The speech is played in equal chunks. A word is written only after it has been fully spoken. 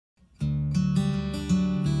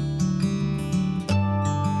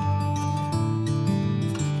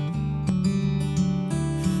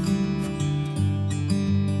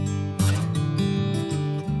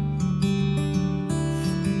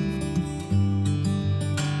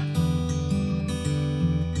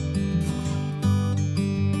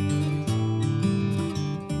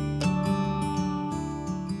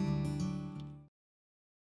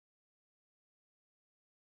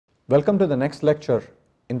Welcome to the next lecture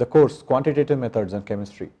in the course Quantitative Methods in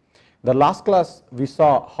Chemistry. The last class we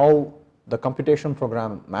saw how the computation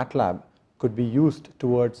program MATLAB could be used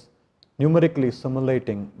towards numerically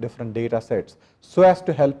simulating different data sets so as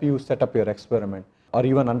to help you set up your experiment or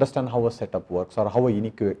even understand how a setup works or how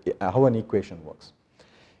an equation works.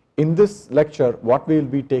 In this lecture, what we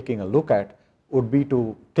will be taking a look at would be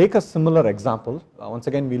to take a similar example. Once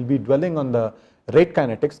again, we will be dwelling on the rate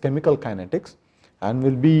kinetics, chemical kinetics, and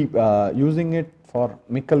we'll be using it for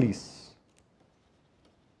Michaelis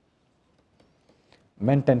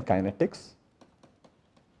Menten kinetics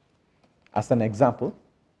as an example.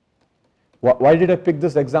 Why did I pick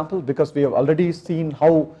this example? Because we have already seen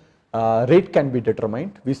how rate can be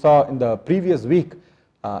determined. We saw in the previous week,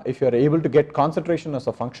 if you are able to get concentration as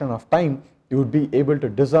a function of time, you would be able to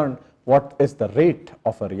discern what is the rate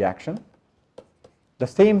of a reaction. The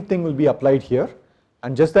same thing will be applied here.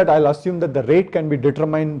 And just that I'll assume that the rate can be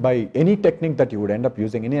determined by any technique that you would end up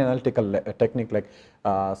using, any analytical technique like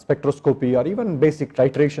spectroscopy or even basic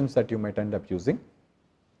titrations that you might end up using.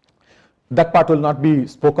 That part will not be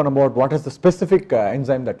spoken about what is the specific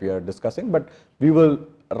enzyme that we are discussing, but we will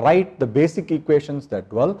write the basic equations that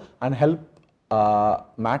dwell and help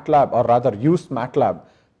MATLAB, or rather use MATLAB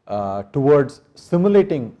towards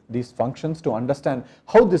simulating these functions to understand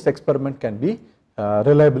how this experiment can be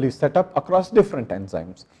reliably set up across different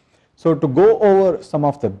enzymes. So to go over some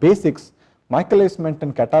of the basics, Michaelis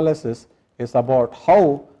Menten catalysis is about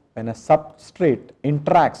how when a substrate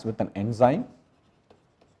interacts with an enzyme,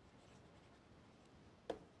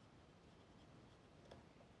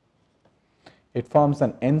 it forms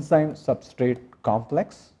an enzyme substrate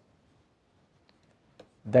complex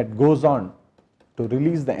that goes on to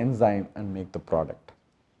release the enzyme and make the product.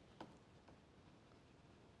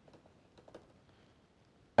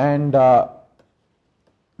 And the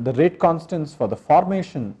rate constants for the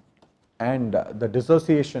formation and the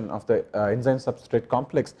dissociation of the enzyme substrate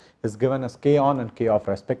complex is given as K on and K off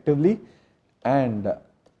respectively, and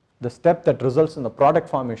the step that results in the product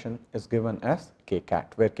formation is given as K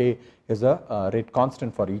cat, where K is a rate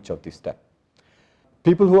constant for each of these steps.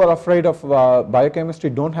 People who are afraid of biochemistry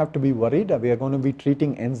don't have to be worried. We are going to be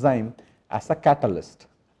treating enzyme as a catalyst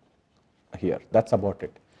here. That's about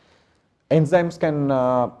it. Enzymes can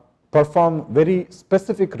perform very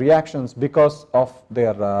specific reactions because of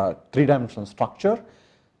their three-dimensional structure,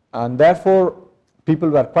 and therefore people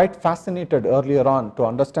were quite fascinated earlier on to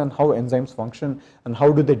understand how enzymes function and how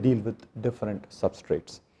do they deal with different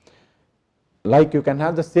substrates. Like you can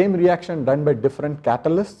have the same reaction done by different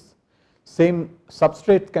catalysts, same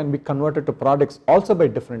substrate can be converted to products also by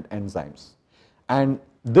different enzymes. And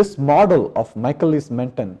this model of Michaelis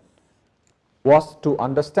Menten was to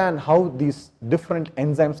understand how these different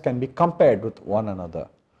enzymes can be compared with one another.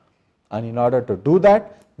 And in order to do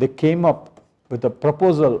that, they came up with a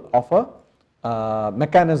proposal of a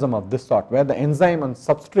mechanism of this sort, where the enzyme and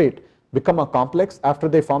substrate become a complex. After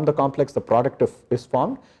they form the complex, the product is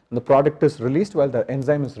formed, and the product is released while the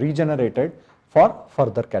enzyme is regenerated for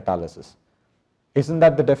further catalysis. Isn't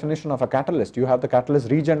that the definition of a catalyst? You have the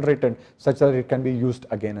catalyst regenerated such that it can be used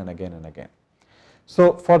again and again and again.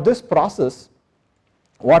 So for this process,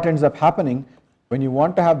 what ends up happening, when you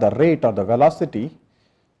want to have the rate or the velocity,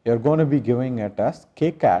 you are going to be giving it as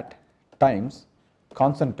K cat times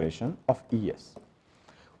concentration of ES.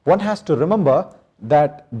 One has to remember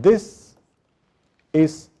that this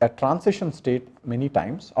is a transition state many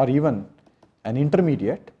times, or even an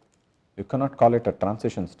intermediate. You cannot call it a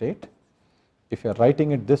transition state. If you are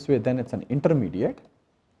writing it this way, then it's an intermediate.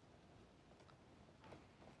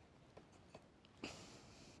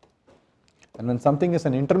 And when something is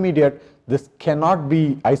an intermediate, this cannot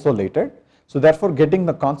be isolated. So therefore, getting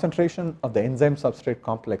the concentration of the enzyme substrate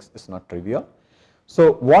complex is not trivial.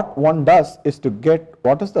 So what one does is to get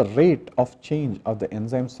what is the rate of change of the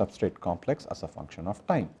enzyme substrate complex as a function of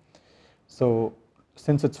time. So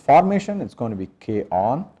since its formation, it's going to be K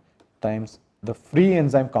on times the free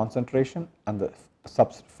enzyme concentration and the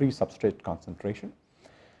free substrate concentration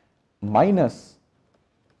minus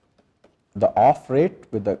the off rate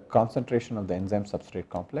with the concentration of the enzyme substrate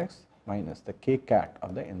complex minus the K cat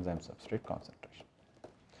of the enzyme substrate concentration.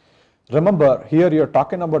 Remember, here you are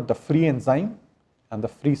talking about the free enzyme and the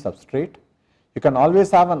free substrate. You can always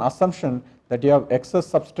have an assumption that you have excess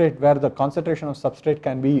substrate where the concentration of substrate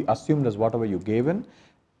can be assumed as whatever you gave in,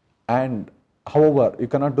 and however, you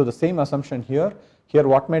cannot do the same assumption here. Here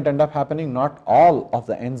what might end up happening, not all of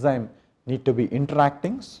the enzyme need to be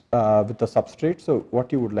interacting with the substrate. So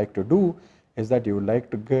what you would like to do is that you would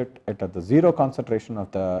like to get it at the zero concentration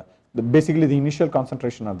of basically the initial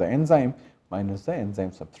concentration of the enzyme minus the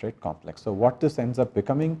enzyme substrate complex. So what this ends up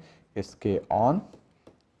becoming is K on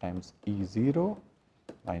times E0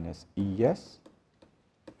 minus ES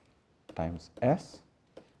times S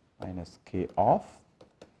minus K off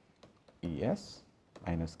ES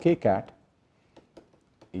minus K cat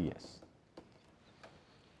ES.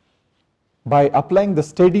 By applying the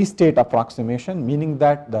steady state approximation, meaning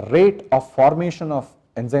that the rate of formation of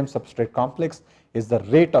enzyme substrate complex is the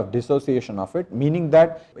rate of dissociation of it, meaning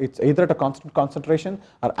that it's either at a constant concentration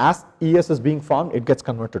or as ES is being formed, it gets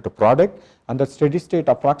converted to product. Under steady state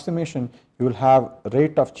approximation, you will have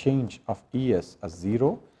rate of change of ES as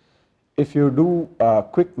 0. If you do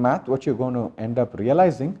quick math, what you're going to end up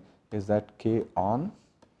realizing is that K on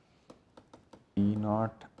E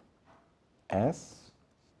naught S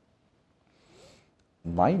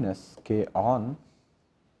minus K on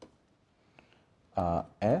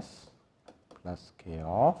S plus K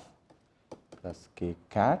off plus K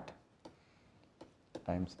cat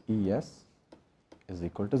times ES is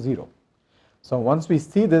equal to 0. So once we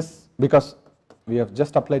see this, because we have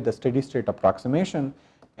just applied the steady state approximation,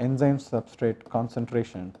 enzyme substrate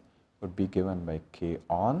concentration would be given by K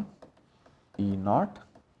on E naught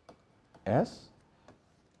S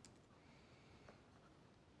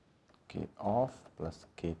K off plus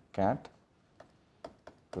K cat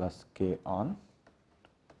plus K on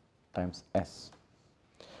times S.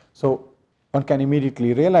 So one can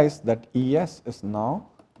immediately realize that ES is now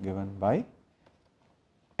given by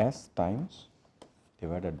S times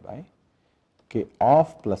divided by K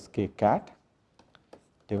off plus K cat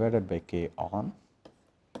divided by K on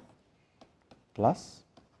plus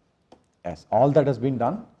S. All that has been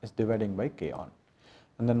done is dividing by K on.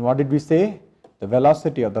 And then what did we say? The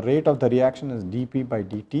velocity or the rate of the reaction is dP by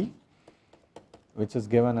dt, which is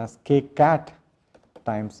given as K cat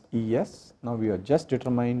times ES. Now we have just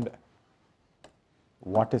determined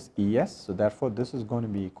what is ES. So therefore this is going to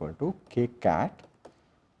be equal to K cat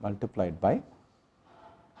multiplied by,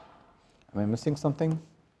 am I missing something?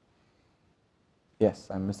 Yes,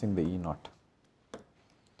 I am missing the E naught.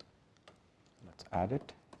 Let's add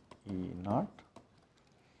it, E naught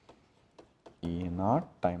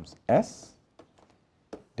times S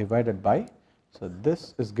divided by, so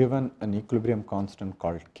this is given an equilibrium constant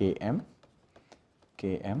called Km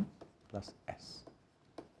plus S.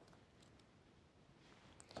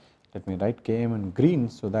 Let me write Km in green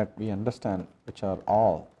so that we understand which are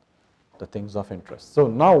all the things of interest. So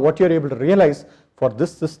now what you are able to realize, for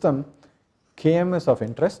this system Km is of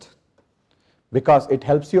interest because it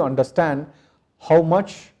helps you understand how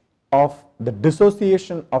much of the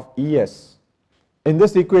dissociation of ES. In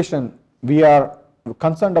this equation we are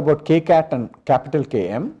concerned about K cat and capital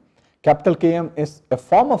Km. Capital Km is a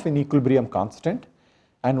form of an equilibrium constant,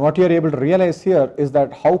 and what you are able to realize here is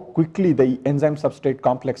that how quickly the enzyme substrate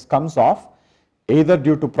complex comes off, either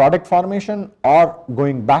due to product formation or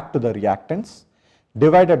going back to the reactants,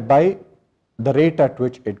 divided by the rate at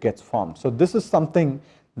which it gets formed. So this is something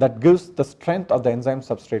that gives the strength of the enzyme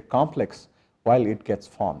substrate complex while it gets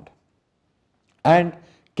formed. And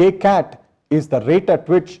K cat is the rate at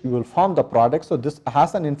which you will form the product. So this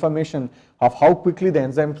has an information of how quickly the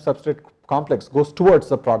enzyme substrate complex goes towards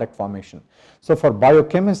the product formation. So for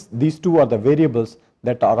biochemists, these two are the variables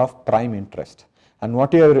that are of prime interest. And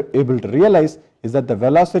what you are able to realize is that the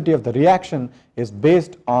velocity of the reaction is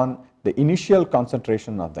based on the initial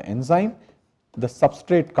concentration of the enzyme, the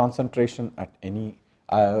substrate concentration at any,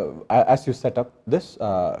 as you set up this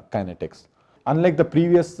kinetics. Unlike the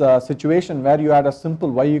previous situation where you had a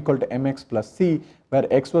simple y equal to mx plus c, where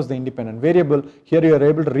x was the independent variable, here you are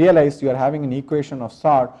able to realize you are having an equation of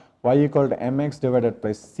sort y equal to mx divided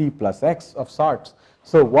by c plus x of sorts.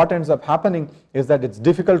 So what ends up happening is that it's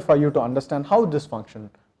difficult for you to understand how this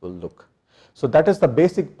function will look. So that is the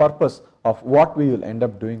basic purpose of what we will end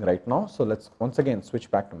up doing right now. So let's once again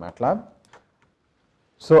switch back to MATLAB.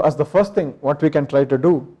 So as the first thing, what we can try to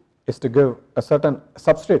do is to give a certain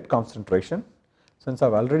substrate concentration. Since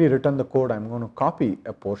I've already written the code, I'm going to copy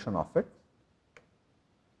a portion of it.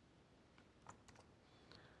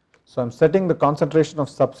 So I'm setting the concentration of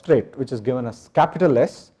substrate, which is given as capital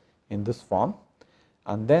S in this form,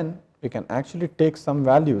 and then we can actually take some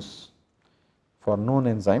values for known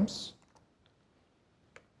enzymes.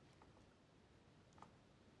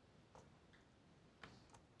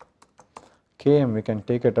 Km we can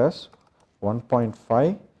take it as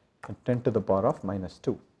 1.5 and 10 to the power of minus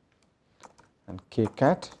 2, and K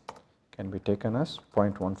cat can be taken as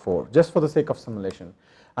 0.14 just for the sake of simulation,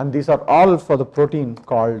 and these are all for the protein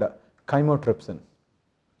called chymotrypsin.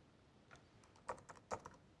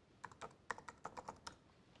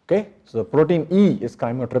 Okay, so the protein E is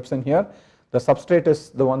chymotrypsin here, the substrate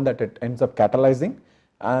is the one that it ends up catalyzing,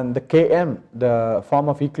 and the Km, the form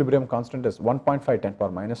of equilibrium constant, is 1.5 10 to the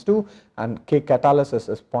power minus 2, and K catalysis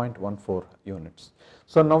is 0.14 units.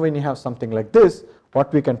 So now when you have something like this,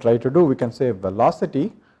 what we can try to do, we can say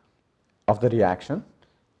velocity of the reaction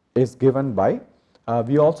is given by,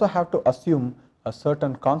 we also have to assume a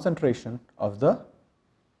certain concentration of the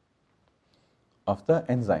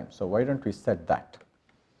enzyme. So why don't we set that?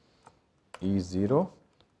 E0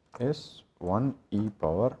 is 1 e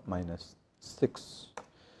power minus 6.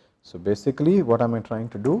 So basically what am I trying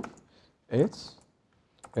to do is,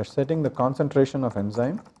 we are setting the concentration of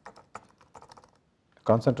enzyme,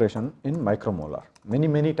 concentration in micromolar.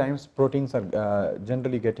 Many times proteins are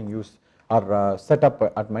generally getting used, are set up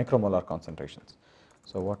at micromolar concentrations.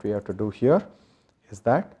 So what we have to do here is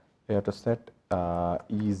that we have to set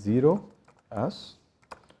E0 as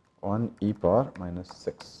 1 e power minus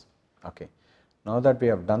 6. Okay. Now that we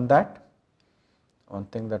have done that, one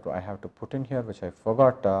thing that I have to put in here, which I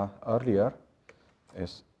forgot earlier,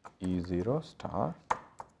 is E0 star.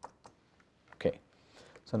 Okay.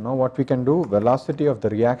 So now what we can do, velocity of the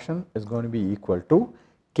reaction is going to be equal to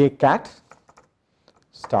K cat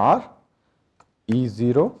star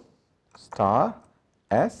E0 star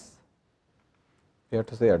S. We have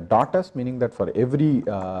to say a dot S, meaning that for every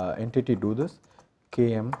entity do this,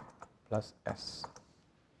 Km plus S.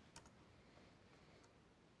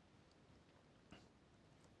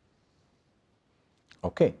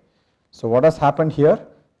 Okay. So what has happened here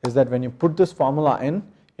is that when you put this formula in,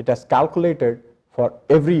 it has calculated for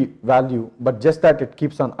every value, but just that it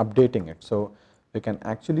keeps on updating it. So we can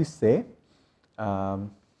actually say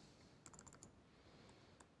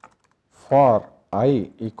for I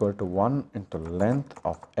equal to 1 into length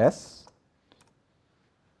of S,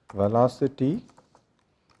 velocity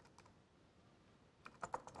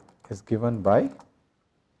is given by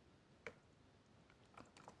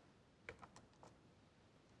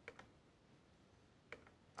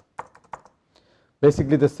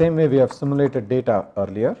basically the same way we have simulated data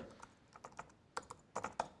earlier.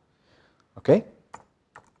 Okay.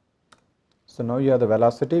 So now you have the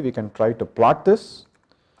velocity, we can try to plot this,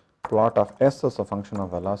 plot of S as a function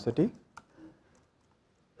of velocity.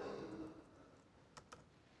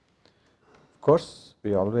 Of course,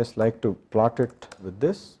 we always like to plot it with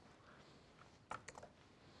this.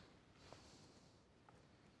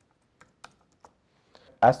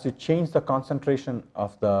 As you change the concentration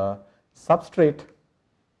of the substrate,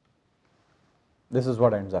 this is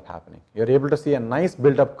what ends up happening. You are able to see a nice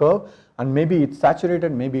build up curve, and maybe it's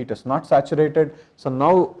saturated, maybe it is not saturated. So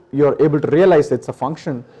now you are able to realize it's a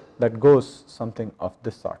function that goes something of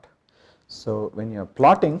this sort. So when you are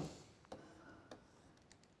plotting,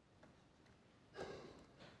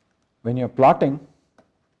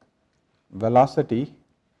 velocity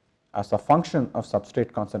as a function of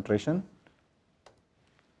substrate concentration,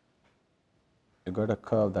 you got a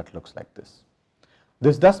curve that looks like this.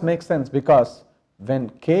 This does make sense because when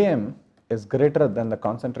Km is greater than the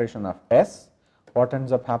concentration of S, what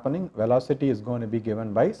ends up happening? Velocity is going to be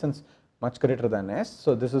given by, since much greater than S,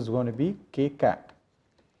 so this is going to be K cat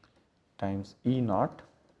times E naught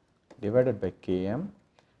divided by Km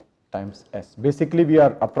times S. Basically we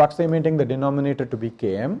are approximating the denominator to be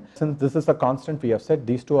Km. Since this is a constant, we have said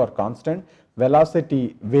these two are constant.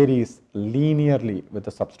 Velocity varies linearly with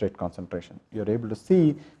the substrate concentration. You are able to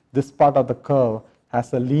see this part of the curve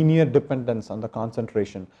has a linear dependence on the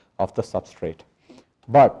concentration of the substrate.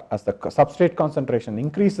 But as the substrate concentration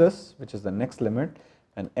increases, which is the next limit,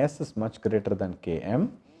 and S is much greater than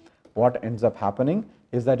Km, what ends up happening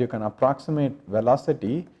is that you can approximate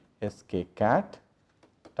velocity as K cat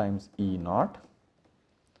times E naught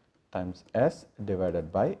times S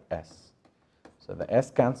divided by S. So the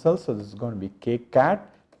S cancels, so this is going to be K cat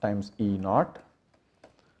times E naught.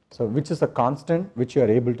 So which is a constant which you are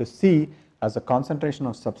able to see as the concentration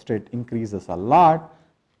of substrate increases a lot,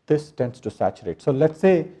 this tends to saturate. So let's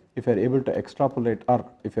say if you are able to extrapolate, or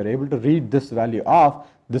if you are able to read this value off,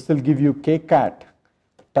 this will give you K cat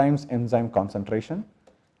times enzyme concentration.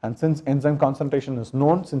 And since enzyme concentration is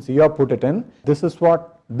known, since you have put it in, this is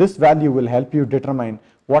what this value will help you determine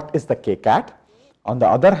what is the K cat. On the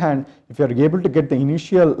other hand, if you are able to get the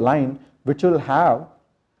initial line which will have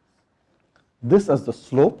this as the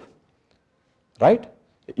slope, right?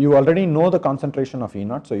 You already know the concentration of E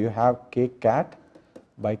naught, so you have K cat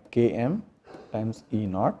by Km times E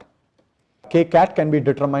naught. K cat can be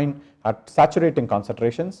determined at saturating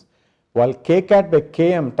concentrations, while K cat by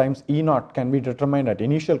Km times E naught can be determined at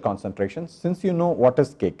initial concentrations. Since you know what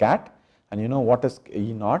is K cat and you know what is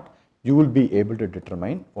E naught, you will be able to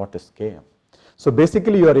determine what is Km. So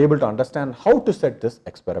basically you are able to understand how to set this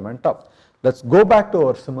experiment up. Let us go back to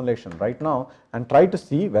our simulation right now and try to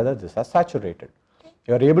see whether this has saturated.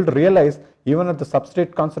 You are able to realize even at the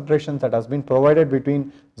substrate concentrations that has been provided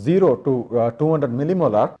between 0 to 200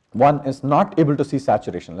 millimolar, one is not able to see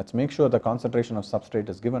saturation. Let us make sure the concentration of substrate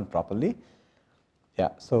is given properly. Yeah,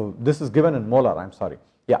 so this is given in molar, I am sorry.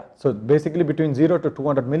 Yeah, so basically between 0 to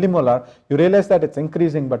 200 millimolar, you realize that it is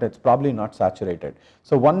increasing, but it is probably not saturated.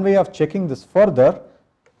 So one way of checking this further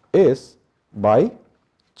is by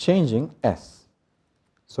changing S.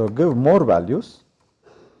 So give more values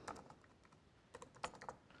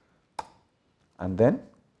and then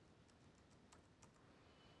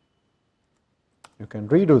you can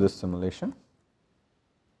redo this simulation.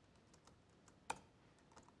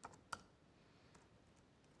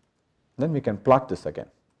 Then we can plot this again.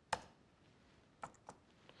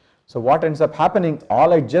 So what ends up happening,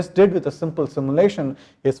 all I just did with a simple simulation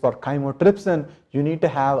is for chymotrypsin, you need to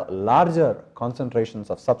have larger concentrations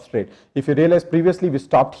of substrate. If you realize previously we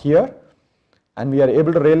stopped here and we are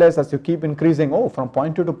able to realize as you keep increasing, oh, from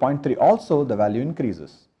 0.2 to 0.3 also the value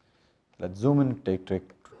increases. Let's zoom in,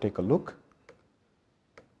 take a look.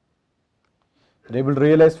 You're able to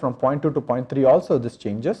realize from 0.2 to 0.3 also this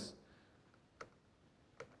changes.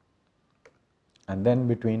 And then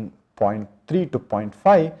between 0.3 to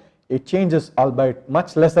 0.5, it changes, albeit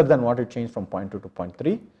much lesser than what it changed from 0.2 to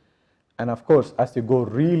 0.3. And of course, as you go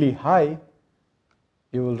really high,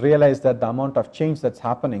 you will realize that the amount of change that is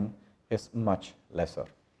happening is much lesser.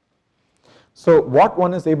 So what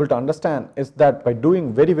one is able to understand is that by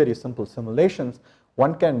doing very, very simple simulations,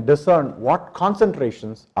 one can discern what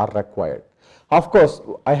concentrations are required. Of course,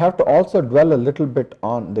 I have to also dwell a little bit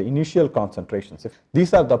on the initial concentrations.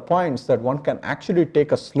 These are the points that one can actually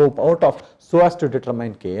take a slope out of so as to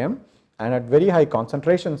determine Km, and at very high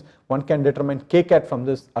concentrations one can determine Kcat from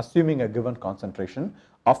this, assuming a given concentration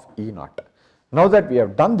of E0. Now that we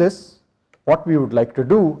have done this, what we would like to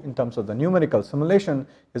do in terms of the numerical simulation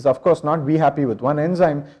is of course not be happy with one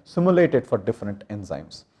enzyme, simulate it for different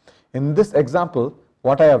enzymes. In this example,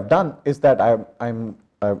 what I have done is that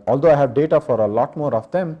although I have data for a lot more of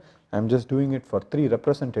them, I am just doing it for 3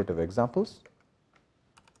 representative examples.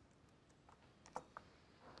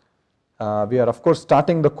 We are of course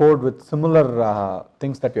starting the code with similar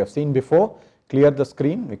things that we have seen before. Clear the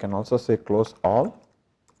screen, we can also say close all,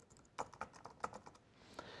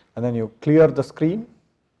 and then you clear the screen,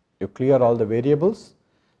 you clear all the variables,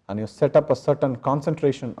 and you set up a certain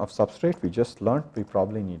concentration of substrate. We just learned we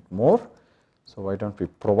probably need more, so why don't we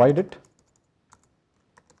provide it.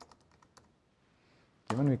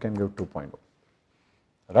 Even we can give 2.0,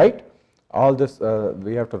 right? All this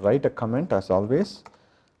we have to write a comment as always,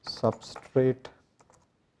 substrate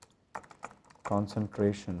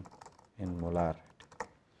concentration in molarity.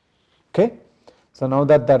 Okay, so now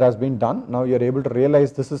that that has been done, now you are able to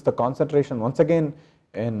realize this is the concentration once again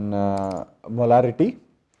in molarity,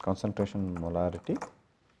 concentration molarity.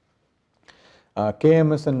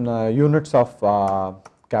 Km is in units of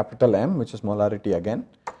capital M, which is molarity again.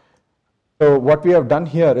 So what we have done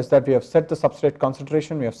here is that we have set the substrate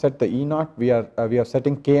concentration, we have set the E0, we are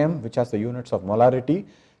setting Km, which has the units of molarity.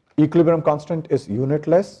 Equilibrium constant is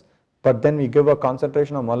unitless, but then we give a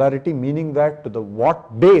concentration of molarity, meaning that to the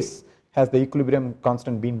what base has the equilibrium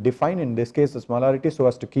constant been defined. In this case is molarity, so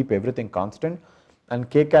as to keep everything constant, and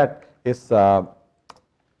Kcat is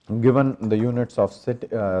given the units of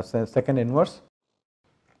second inverse.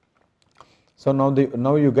 So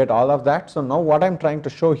now you get all of that. So now what I am trying to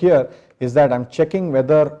show here is that I am checking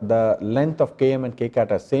whether the length of Km and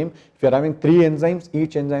Kcat are same. If you are having 3 enzymes,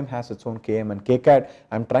 each enzyme has its own Km and Kcat.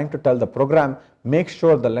 I am trying to tell the program, make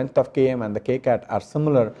sure the length of Km and the Kcat are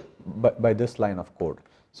similar by this line of code.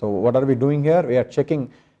 So what are we doing here? We are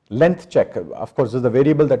checking length check. Of course, this is the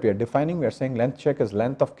variable that we are defining. We are saying length check is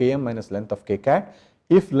length of Km minus length of Kcat.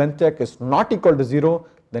 If length check is not equal to 0,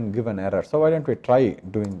 then give an error. So why don't we try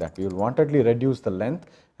doing that? We will wantedly reduce the length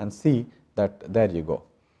and see that there you go.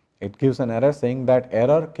 It gives an error saying that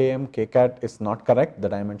error Km Kcat is not correct, the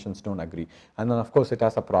dimensions don't agree, and then of course it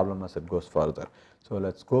has a problem as it goes further. So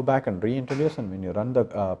let's go back and reintroduce, and when you run the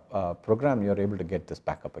program, you are able to get this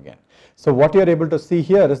back up again. So what you are able to see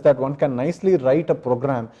here is that one can nicely write a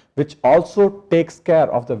program which also takes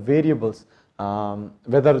care of the variables,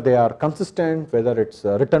 whether they are consistent, whether it's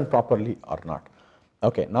written properly or not.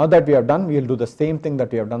 Okay, now that we have done, we will do the same thing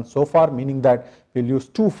that we have done so far, meaning that we will use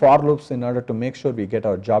 2 for loops in order to make sure we get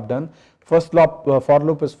our job done. First for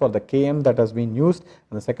loop is for the Km that has been used,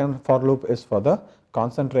 and the second for loop is for the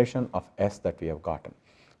concentration of S that we have gotten.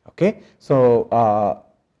 Okay, so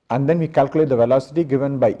and then we calculate the velocity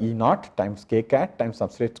given by E0 times Kcat times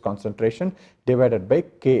substrate concentration divided by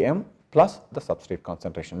Km plus the substrate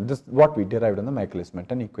concentration. This is what we derived in the Michaelis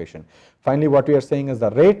Menten equation. Finally, what we are saying is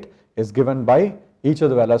the rate is given by each of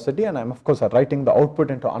the velocity, and I am of course writing the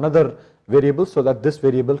output into another variable so that this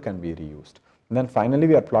variable can be reused. And then finally,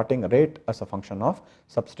 we are plotting rate as a function of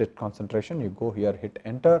substrate concentration. You go here, hit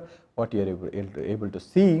enter. What you are able to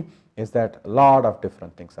see is that a lot of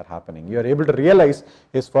different things are happening. You are able to realize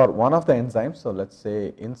is for one of the enzymes. So let's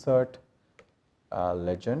say insert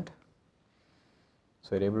legend.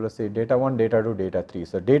 So you are able to say data 1, data 2, data 3.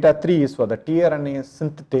 So data 3 is for the tRNA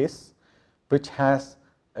synthetase, which has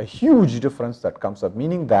a huge difference that comes up,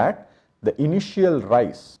 meaning that the initial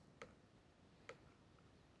rise.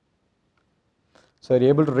 So you are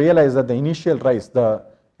able to realize that the initial rise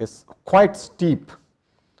is quite steep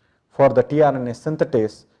for the tRNA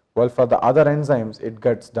synthetase, while for the other enzymes it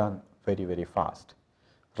gets done very, very fast.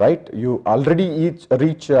 Right? You already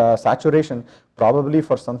reach saturation. Probably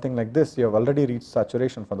for something like this, you have already reached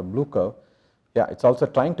saturation for the blue curve. Yeah, it's also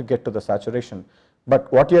trying to get to the saturation.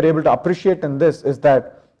 But what you are able to appreciate in this is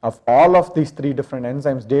that of all of these 3 different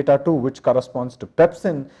enzymes, data 2, which corresponds to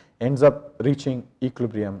pepsin, ends up reaching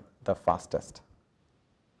equilibrium the fastest.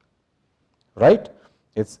 Right?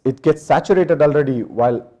 It gets saturated already,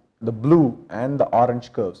 while the blue and the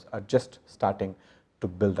orange curves are just starting to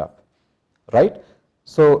build up. Right?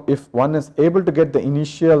 So if one is able to get the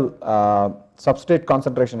initial substrate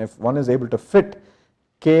concentration, if one is able to fit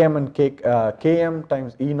Km and Km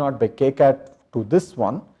times E naught by K cat to this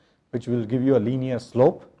one, which will give you a linear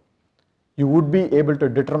slope, you would be able to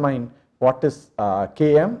determine what is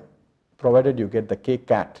Km, provided you get the K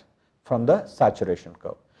cat from the saturation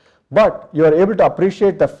curve. But you are able to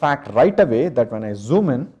appreciate the fact right away that when I zoom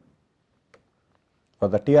in for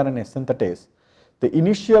the tRNA synthetase, the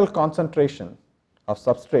initial concentration of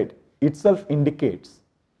substrate itself indicates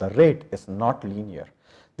the rate is not linear.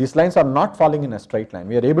 These lines are not falling in a straight line.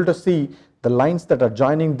 We are able to see the lines that are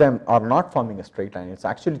joining them are not forming a straight line. It's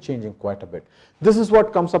actually changing quite a bit. This is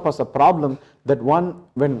what comes up as a problem, that when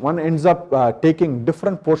one ends up taking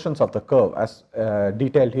different portions of the curve as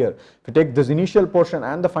detailed here. If you take this initial portion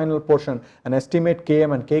and the final portion and estimate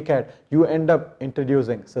Km and K cat, you end up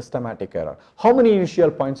introducing systematic error. How many initial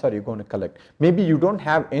points are you going to collect? Maybe you don't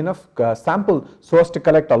have enough sample so as to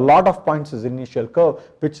collect a lot of points as initial curve,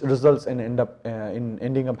 which results in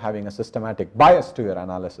ending up having a systematic bias to your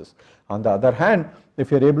analysis. On the other hand,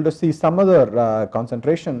 if you are able to see some other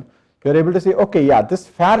concentration, you are able to say, okay, yeah, this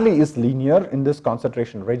fairly is linear in this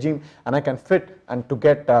concentration regime, and I can fit and to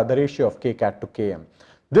get the ratio of K cat to Km.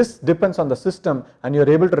 This depends on the system, and you are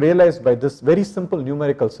able to realize by this very simple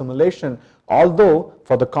numerical simulation, although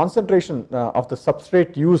for the concentration of the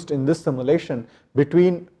substrate used in this simulation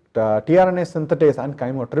between tRNA synthetase and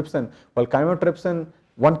chymotrypsin, while chymotrypsin,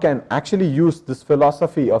 one can actually use this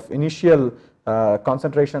philosophy of initial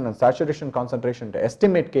concentration and saturation concentration to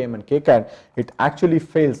estimate Km and K cat, it actually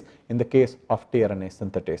fails in the case of tRNA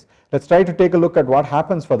synthetase. Let's try to take a look at what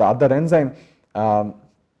happens for the other enzyme.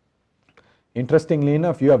 Interestingly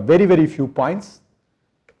enough, you have very, very few points.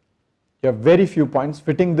 You have very few points.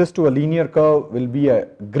 Fitting this to a linear curve will be a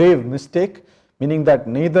grave mistake, meaning that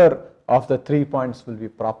neither of the 3 points will be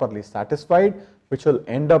properly satisfied, which will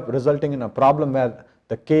end up resulting in a problem where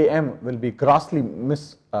the Km will be grossly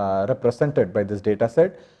misrepresented by this data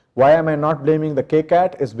set. Why am I not blaming the K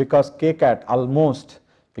cat? Is because K cat almost,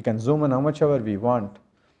 we can zoom in how much ever we want,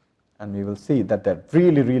 and we will see that they're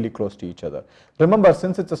really, really close to each other. Remember,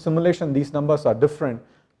 since it's a simulation, these numbers are different,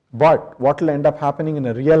 but what will end up happening in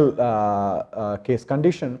a real case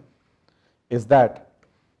condition is that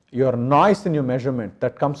your noise in your measurement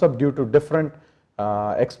that comes up due to different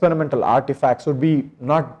experimental artifacts would be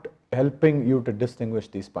not helping you to distinguish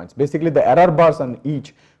these points. Basically, the error bars on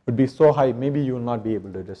each would be so high, maybe you will not be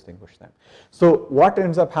able to distinguish them. So what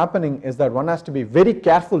ends up happening is that one has to be very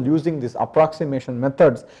careful using these approximation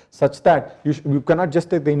methods such that you cannot just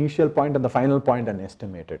take the initial point and the final point and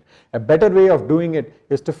estimate it. A better way of doing it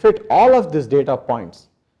is to fit all of these data points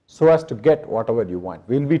so as to get whatever you want.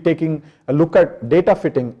 We will be taking a look at data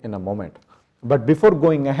fitting in a moment. But before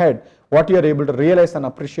going ahead, what you are able to realize and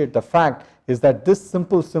appreciate the fact is that this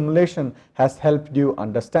simple simulation has helped you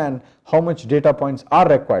understand how much data points are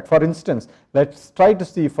required. For instance, let's try to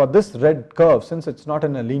see for this red curve, since it's not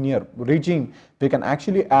in a linear regime, we can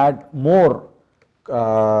actually add more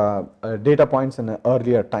data points in an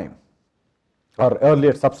earlier time or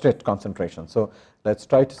earlier substrate concentration. So let's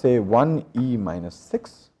try to say 1e minus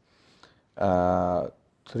 6,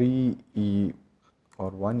 3e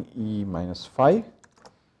or 1e minus 5,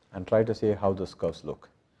 and try to see how those curves look.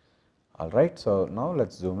 Alright, so now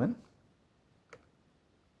let's zoom in. .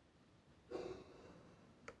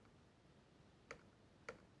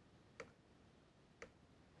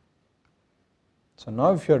 So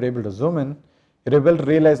now if you are able to zoom in, you are able to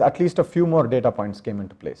realize at least a few more data points came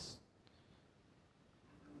into place,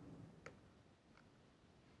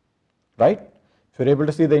 right? If you are able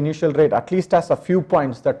to see the initial rate at least has a few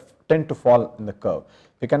points that tend to fall in the curve.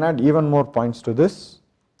 We can add even more points to this.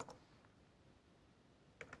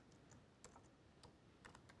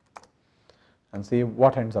 And see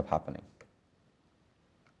what ends up happening.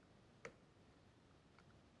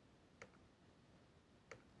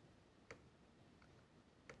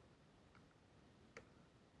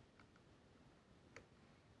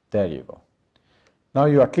 There you go. Now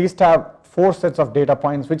you at least have 4 sets of data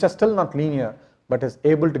points which are still not linear, but is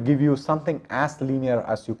able to give you something as linear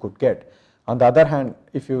as you could get. On the other hand,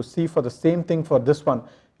 if you see for the same thing for this one,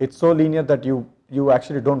 it's so linear that you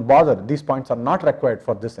actually don't bother. These points are not required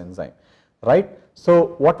for this enzyme, right?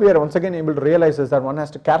 So what we are once again able to realize is that one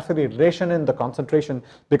has to carefully ration in the concentration,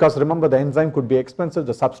 because remember, the enzyme could be expensive,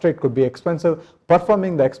 the substrate could be expensive,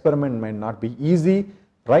 performing the experiment might not be easy,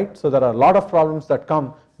 right? So there are a lot of problems that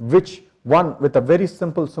come, which one with a very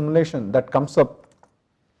simple simulation that comes up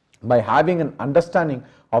by having an understanding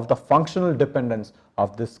of the functional dependence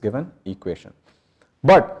of this given equation.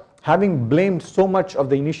 But having blamed so much of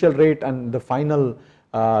the initial rate and the final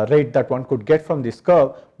rate that one could get from this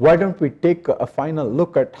curve, why don't we take a final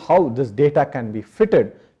look at how this data can be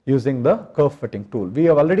fitted using the curve fitting tool. We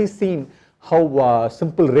have already seen how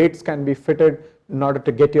simple rates can be fitted in order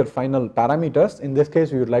to get your final parameters. In this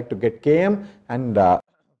case, we would like to get Km and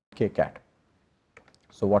Kcat.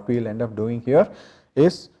 So what we will end up doing here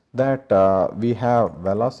is that we have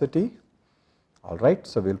velocity, all right.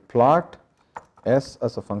 So we will plot S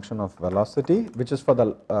as a function of velocity, which is for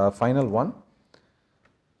the final one.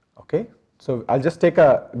 Okay. So I will just take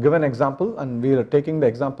a given example, and we are taking the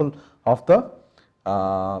example of the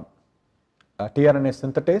tRNA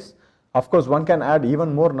synthetase. Of course, one can add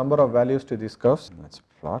even more number of values to these curves. Let us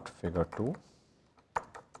plot figure 2.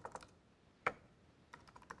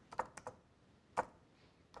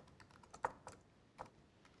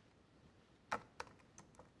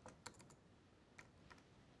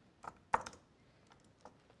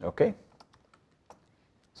 Okay.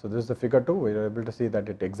 So this is the figure 2. We are able to see that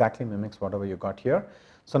it exactly mimics whatever you got here.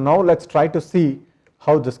 So now let's try to see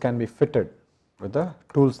how this can be fitted with the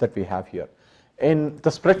tools that we have here. In the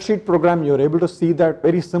spreadsheet program, you are able to see that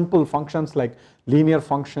very simple functions like linear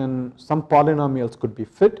function, some polynomials could be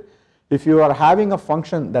fit. If you are having a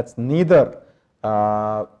function that's neither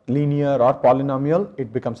linear or polynomial,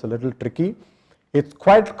 it becomes a little tricky. It's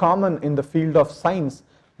quite common in the field of science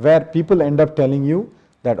where people end up telling you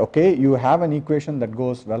that, okay, you have an equation that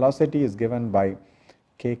goes velocity is given by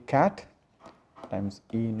Kcat times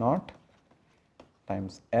E naught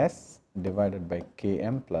times S divided by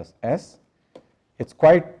Km plus S. It's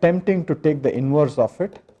quite tempting to take the inverse of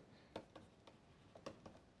it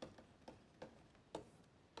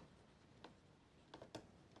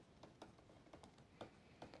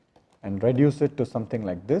and reduce it to something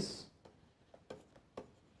like this.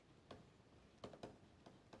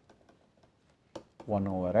 One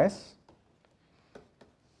over S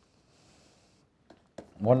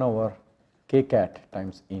 1 over Kcat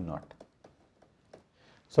times E naught.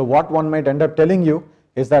 So what one might end up telling you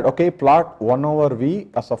is that, okay, plot 1 over V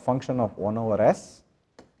as a function of 1 over S.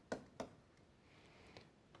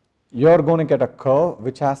 You are going to get a curve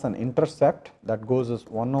which has an intercept that goes as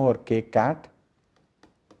 1 over Kcat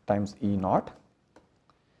times E naught,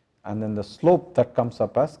 and then the slope that comes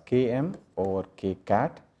up as Km over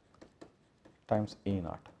Kcat times E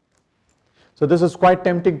naught. So this is quite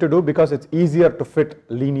tempting to do because it's easier to fit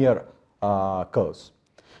linear curves.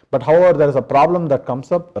 But however, there is a problem that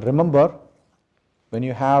comes up. Remember, when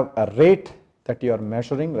you have a rate that you are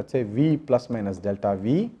measuring, let's say V plus minus delta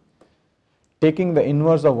V, taking the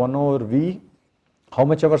inverse of 1 over V, how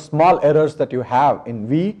much ever small errors that you have in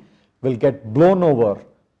V will get blown over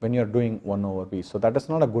when you are doing 1 over V. So that is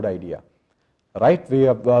not a good idea, right? We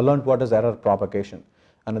have learned what is error propagation.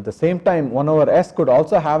 And at the same time, 1 over S could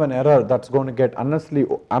also have an error that's going to get unnecessarily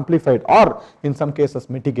amplified or in some cases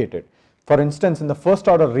mitigated. For instance, in the first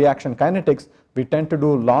order reaction kinetics, we tend to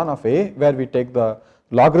do ln of A, where we take the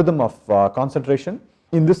logarithm of concentration.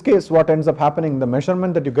 In this case, what ends up happening, the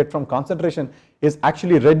measurement that you get from concentration is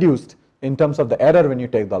actually reduced in terms of the error when you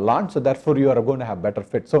take the ln, so therefore you are going to have better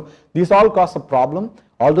fit. So these all cause a problem,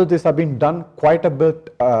 although these have been done quite a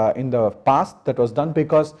bit in the past. That was done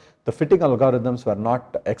because the fitting algorithms were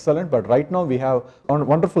not excellent, but right now we have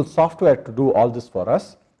wonderful software to do all this for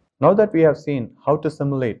us. Now that we have seen how to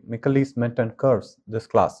simulate Michaelis Menten curves this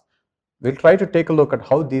class, we'll try to take a look at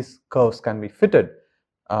how these curves can be fitted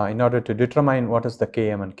in order to determine what is the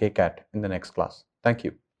Km and Kcat in the next class. Thank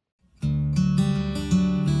you.